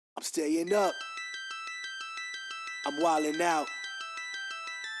I'm staying up. I'm wildin' out.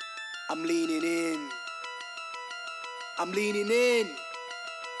 I'm leaning in. I'm leaning in.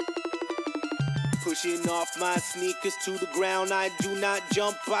 Pushing off my sneakers to the ground. I do not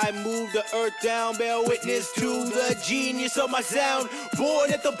jump, I move the earth down. Bear witness to the genius of my sound.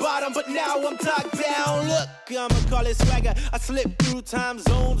 Born at the bottom, but now I'm top down. Look, I'ma call it swagger. I slip through time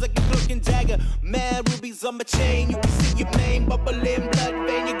zones like a cloak and dagger. Mad rubies on my chain. You can see your name bubbling, blood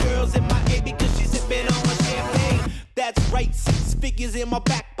vein. Your girl's in my ear because she's sipping on my champagne. That's right, 6 figures in my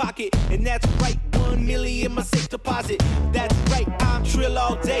back pocket. And that's right, 1 million in my safe deposit. That's right, I'm trill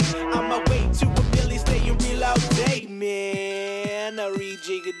all day. On my way to a Billy, staying real all day, man. I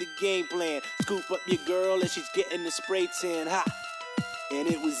rejiggered the game plan. Scoop up your girl and she's getting the spray tan. Ha! And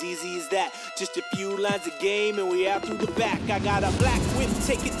it was easy as that. Just a few lines of game and we out through the back. I got a black whip,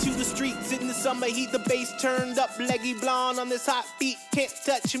 take it to the streets in the summer heat. The bass turned up, leggy blonde on this hot beat. Can't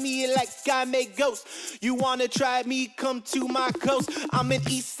touch me like I make ghosts. You wanna try me, come to my coast. I'm an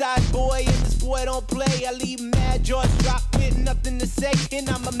east side boy and this boy don't play. I leave mad jaws drop with nothing to say. And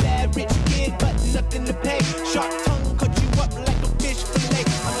I'm a mad rich kid but nothing to pay. Sharp tongue cut you up like a fish fillet.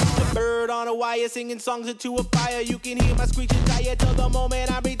 I'm just a bird on a wire singing songs into a fire. You can hear my screeching tire till the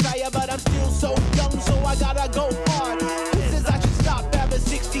moment I retire. But I'm still so young so I gotta go hard. This is I should stop after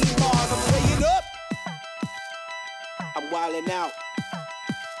 16 bars. I'm staying up. I'm wildin' out.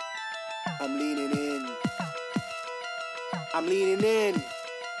 I'm leaning in. I'm leaning in.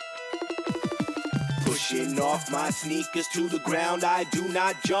 Pushing off my sneakers to the ground. I do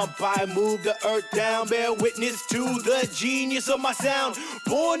not jump, I move the earth down. Bear witness to the genius of my sound.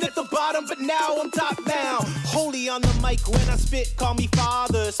 Born at the bottom, but now I'm top down. Holy on the mic when I spit, call me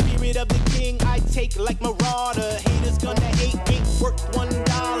father. Spirit of the king, I take like marauder. Haters gonna hate, ain't worth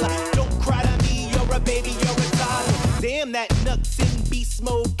 $1. Don't cry to me, you're a baby, you're a toddler. Damn, that nuts in beast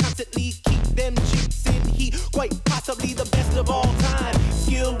mode, constantly keep them chicks in heat. Quite possibly the best of all time.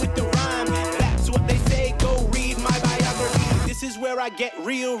 Skill with the rhyme, that's what they say, go read my biography. This is where I get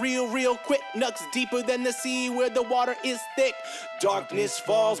real quick. Nuts deeper than the sea where the water is thick. Darkness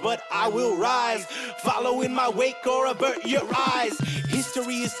falls, but I will rise. Follow in my wake or avert your eyes.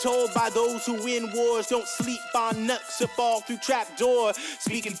 History is told by those who win wars. Don't sleep on nuts or fall through trapdoor.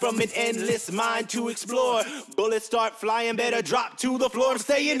 Speaking from an endless mind to explore. Bullets start flying, better drop to the floor. I'm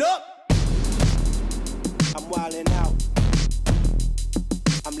staying up. I'm wildin' out.